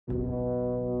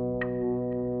Hello,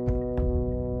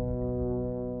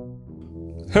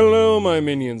 my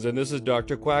minions, and this is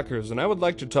Dr. Quackers, and I would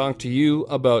like to talk to you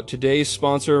about today's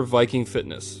sponsor, Viking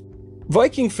Fitness.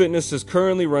 Viking Fitness is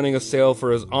currently running a sale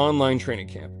for his online training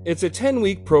camp. It's a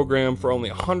 10-week program for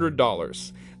only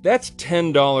 $100. That's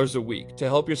 $10 a week to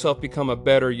help yourself become a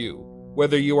better you,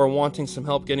 whether you are wanting some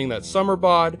help getting that summer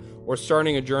bod or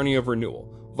starting a journey of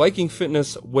renewal. Viking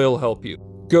Fitness will help you.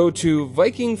 Go to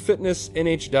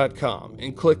VikingFitnessNH.com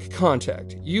and click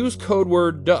Contact. Use code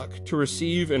word DUCK to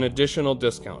receive an additional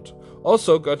discount.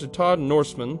 Also, go to Todd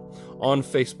Norseman on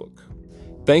Facebook.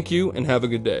 Thank you and have a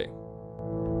good day.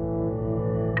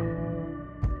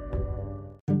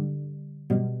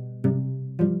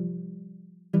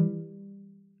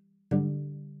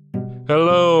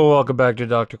 Hello, welcome back to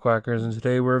Dr. Quackers, and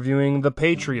today we're reviewing The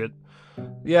Patriot.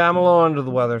 Yeah, I'm a little under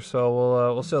the weather,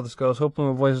 so we'll see how this goes.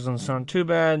 Hopefully my voice doesn't sound too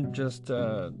bad. Just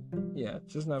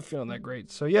not feeling that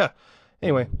great. So yeah,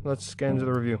 anyway, let's get into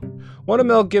the review. One of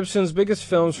Mel Gibson's biggest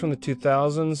films from the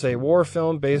 2000s, a war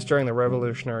film based during the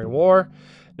Revolutionary War.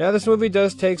 Now, this movie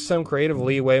does take some creative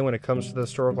leeway when it comes to the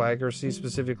historical accuracy,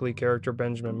 specifically character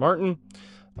Benjamin Martin.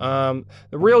 The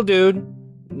real dude,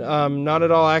 not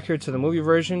at all accurate to the movie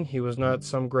version. He was not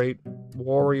some great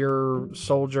warrior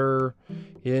soldier.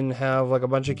 He didn't have like a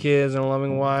bunch of kids and a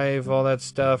loving wife, all that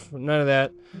stuff. None of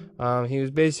that. He was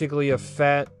basically a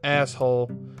fat asshole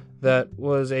that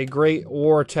was a great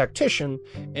war tactician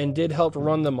and did help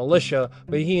run the militia,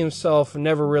 but he himself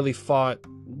never really fought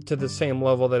to the same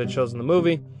level that it shows in the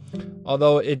movie.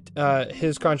 Although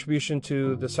his contribution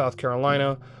to the South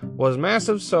Carolina was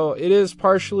massive, so it is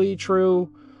partially true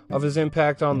of his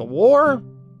impact on the war,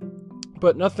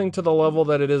 but nothing to the level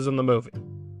that it is in the movie.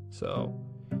 So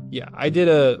yeah, I did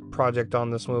a project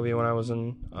on this movie when I was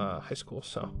in high school,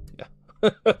 so yeah.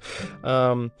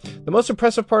 The most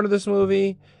impressive part of this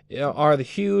movie are the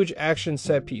huge action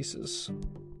set pieces.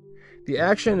 The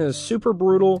action is super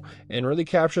brutal and really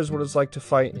captures what it's like to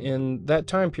fight in that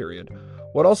time period.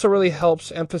 What also really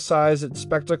helps emphasize its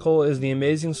spectacle is the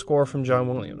amazing score from John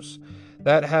Williams.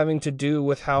 That having to do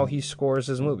with how he scores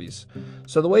his movies.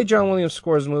 So the way John Williams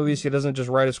scores movies, he doesn't just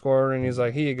write a score and he's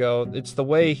like, here you go. It's the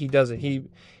way he does it.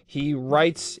 He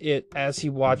writes it as he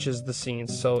watches the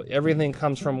scenes. So everything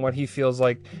comes from what he feels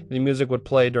like the music would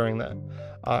play during that.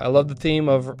 I love the theme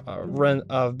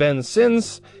of Ben's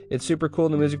sins. It's super cool.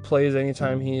 The music plays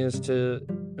anytime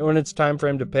when it's time for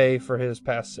him to pay for his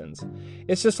past sins.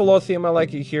 It's just a low theme. I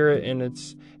like to hear it, and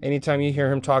it's anytime you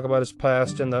hear him talk about his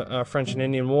past in the French and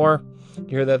Indian War, you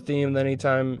hear that theme. Then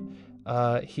anytime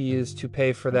he is to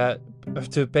pay for that,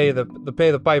 to pay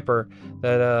the piper,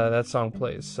 that song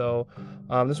plays. So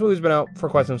this movie's been out for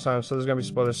quite some time, so there's gonna be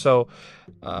spoilers. So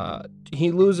he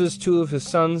loses two of his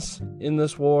sons in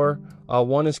this war.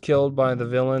 One is killed by the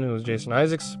villain, who is Jason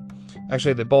Isaacs.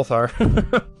 Actually, they both are.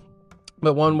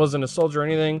 But one wasn't a soldier or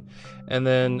anything. And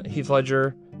then Heath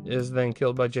Ledger is then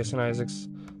killed by Jason Isaacs.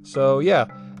 So yeah,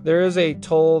 there is a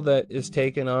toll that is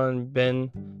taken on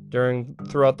Ben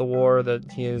throughout the war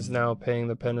that he is now paying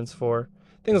the penance for.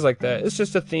 Things like that. It's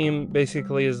just a theme,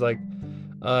 basically, is like,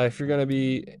 if you're going to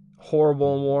be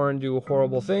horrible in war and do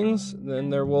horrible things, then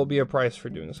there will be a price for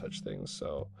doing such things.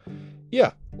 So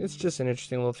yeah, it's just an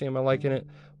interesting little theme. I like it.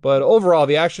 But overall,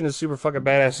 the action is super fucking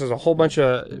badass. There's a whole bunch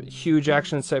of huge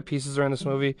action set pieces around this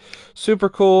movie. Super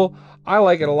cool. I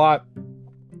like it a lot.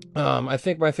 I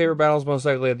think my favorite battle is most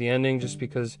likely at the ending, just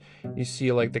because you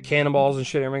see like the cannonballs and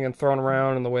shit everything thrown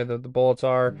around, and the way that the bullets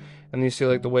are, and you see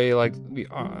like the way like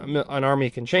an army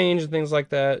can change and things like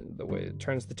that, the way it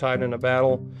turns the tide in a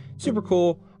battle. Super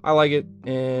cool. I like it.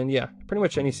 And yeah, pretty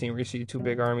much any scene where you see two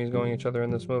big armies going at each other in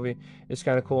this movie is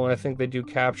kind of cool, and I think they do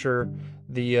capture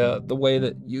the way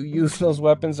that you use those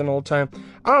weapons in old time.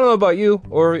 I don't know about you,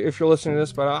 or if you're listening to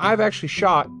this, but I've actually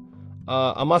shot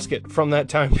a musket from that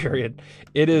time period.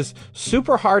 It is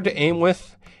super hard to aim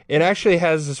with. It actually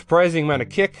has a surprising amount of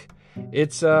kick.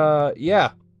 It's cool,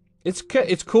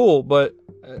 but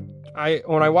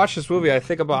when I watch this movie, I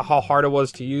think about how hard it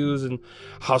was to use and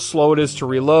how slow it is to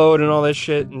reload and all that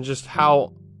shit, and just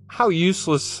how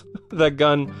useless that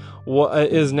gun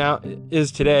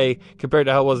is today compared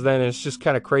to how it was then. It's just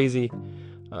kind of crazy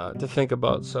to think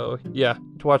about. So yeah,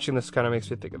 watching this kind of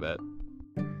makes me think of that.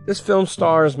 This film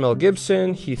stars Mel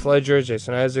Gibson, Heath Ledger,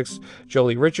 Jason Isaacs,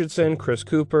 Jolie Richardson, Chris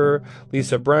Cooper,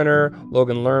 Lisa Brenner,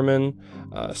 Logan Lerman,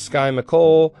 Sky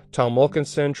McCole, Tom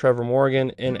Wilkinson, Trevor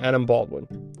Morgan, and Adam Baldwin.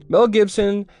 Mel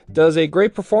Gibson does a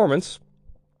great performance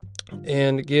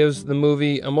and gives the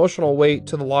movie emotional weight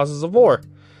to the losses of war.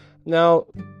 Now,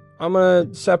 I'm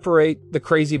going to separate the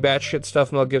crazy batshit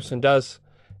stuff Mel Gibson does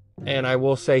and I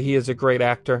will say he is a great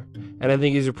actor, and I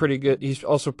think he's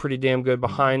also pretty damn good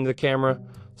behind the camera.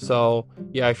 So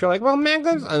yeah, I feel like, well,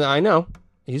 Mangold's, and I know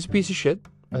he's a piece of shit.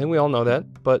 I think we all know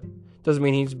that, but doesn't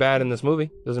mean he's bad in this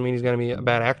movie. Doesn't mean he's gonna be a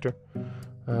bad actor.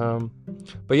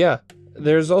 But yeah,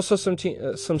 there's also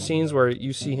some scenes where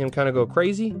you see him kind of go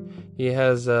crazy. He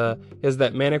has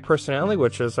that manic personality,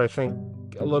 which is, I think,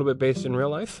 a little bit based in real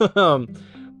life.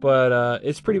 But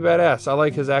it's pretty badass. I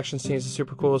like his action scenes. It's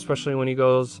super cool, especially when he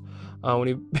goes, when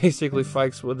he basically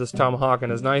fights with his tomahawk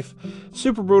and his knife.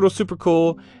 Super brutal, super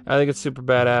cool. I think it's super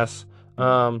badass.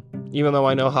 Even though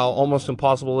I know how almost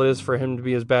impossible it is for him to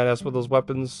be as badass with those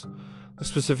weapons,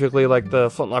 specifically like the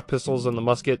flintlock pistols and the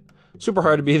musket. Super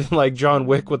hard to be like John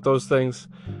Wick with those things.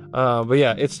 But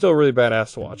yeah, it's still really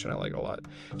badass to watch, and I like it a lot.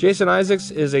 Jason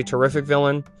Isaacs is a terrific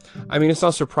villain. I mean, it's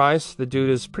no surprise. The dude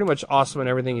is pretty much awesome in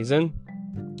everything he's in.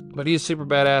 But he's super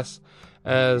badass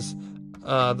as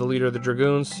the leader of the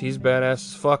Dragoons. He's badass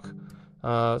as fuck.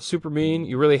 Super mean.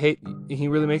 He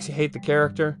really makes you hate the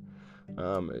character.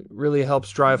 It really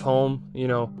helps drive home,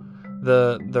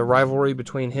 the rivalry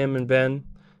between him and Ben.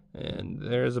 And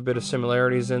there's a bit of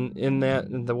similarities in that,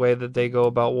 in the way that they go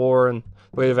about war and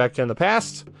the way they've acted in the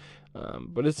past.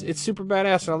 But it's super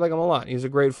badass, and I like him a lot. He's a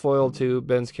great foil to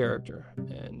Ben's character.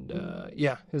 And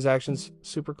yeah, his action's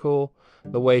super cool.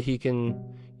 The way he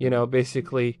can,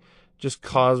 basically just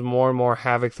cause more and more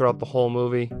havoc throughout the whole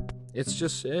movie. It's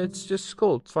just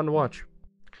cool. It's fun to watch.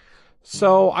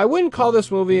 So I wouldn't call this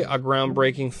movie a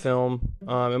groundbreaking film.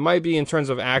 It might be in terms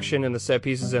of action and the set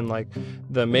pieces and like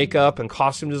the makeup and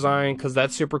costume design, because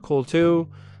that's super cool too.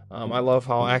 I love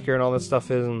how accurate all that stuff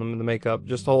is, and the makeup,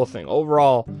 just the whole thing.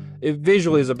 Overall, it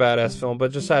visually is a badass film,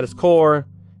 but just at its core,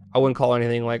 I wouldn't call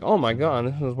anything like, oh my god,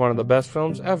 this is one of the best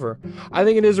films ever. I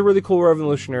think it is a really cool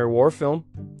Revolutionary War film,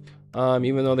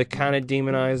 even though they kind of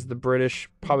demonize the British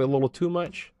probably a little too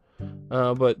much.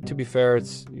 But to be fair,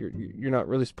 you're not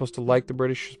really supposed to like the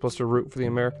British. You're supposed to root for the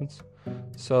Americans.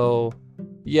 So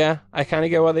yeah, I kind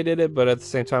of get why they did it, but at the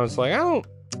same time, it's like, all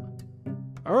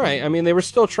right. I mean, they were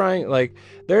still trying, like,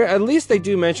 at least they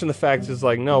do mention the fact is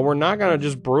like, no, we're not going to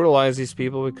just brutalize these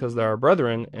people because they're our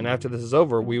brethren, and after this is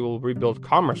over, we will rebuild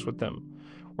commerce with them.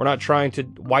 We're not trying to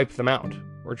wipe them out.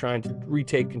 We're trying to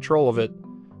retake control of it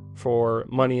for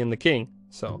money and the king.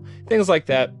 So things like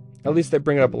that. At least they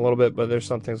bring it up a little bit, but there's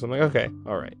some things I'm like, okay,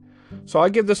 all right. So I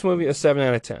give this movie a 7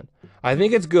 out of 10. I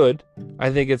think it's good. I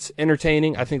think it's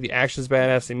entertaining. I think the action's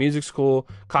badass. The music's cool.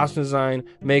 Costume design,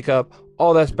 makeup,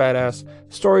 all that's badass.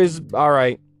 Story's all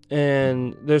right.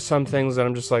 And there's some things that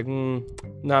I'm just like,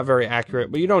 not very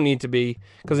accurate. But you don't need to be,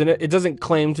 because it doesn't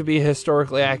claim to be a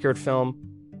historically accurate film.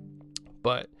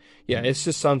 But yeah, it's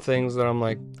just some things that I'm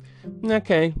like,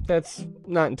 okay, that's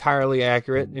not entirely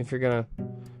accurate. If you're going to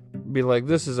be like,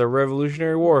 this is a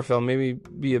Revolutionary War film, maybe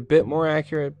be a bit more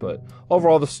accurate, but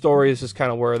overall the story is just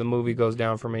kind of where the movie goes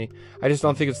down for me. I just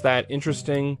don't think it's that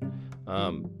interesting.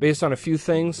 Based on a few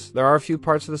things, there are a few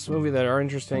parts of this movie that are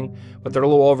interesting, but they're a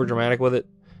little over dramatic with it.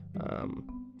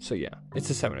 So yeah, it's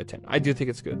a 7 out of 10. I do think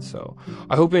it's good. So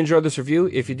I hope you enjoyed this review.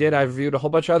 If you did, I reviewed a whole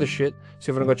bunch of other shit,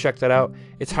 so if you want to go check that out,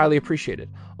 it's highly appreciated.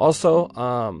 Also,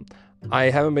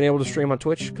 I haven't been able to stream on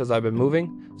Twitch because I've been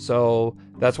moving, so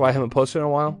that's why I haven't posted in a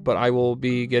while, but I will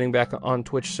be getting back on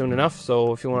Twitch soon enough,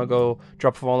 so if you want to go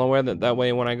drop a follow nowhere, that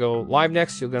way when I go live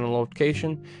next, you'll get a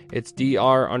notification. It's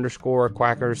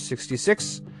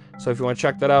dr_quackers66, so if you want to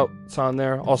check that out, it's on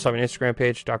there. Also, I have an Instagram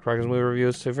page, Dr. Quackers Movie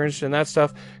Reviews, so if you're interested in that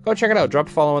stuff, go check it out. Drop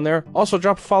a follow in there. Also,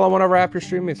 drop a follow on whatever app you're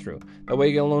streaming through. That way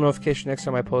you get a little notification next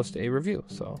time I post a review.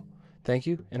 So, thank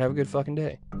you, and have a good fucking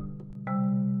day.